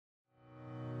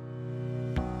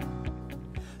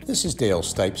This is Dale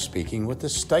Stipe speaking with the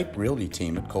Stipe Realty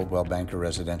team at Coldwell Banker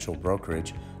Residential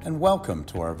Brokerage, and welcome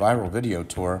to our viral video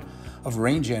tour of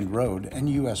Range End Road and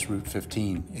US Route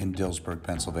 15 in Dillsburg,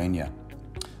 Pennsylvania.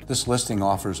 This listing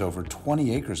offers over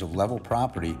 20 acres of level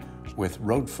property with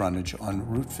road frontage on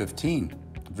Route 15,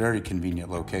 a very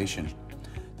convenient location.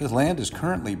 The land is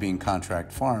currently being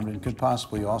contract farmed and could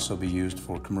possibly also be used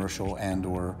for commercial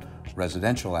and/or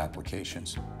residential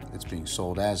applications. It's being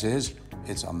sold as is.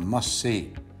 It's a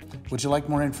must-see. Would you like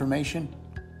more information?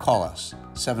 Call us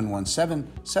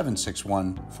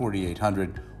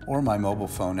 717-761-4800 or my mobile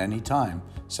phone anytime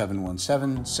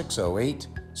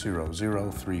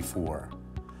 717-608-0034.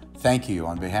 Thank you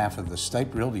on behalf of the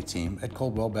Stipe Realty team at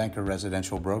Coldwell Banker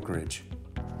Residential Brokerage.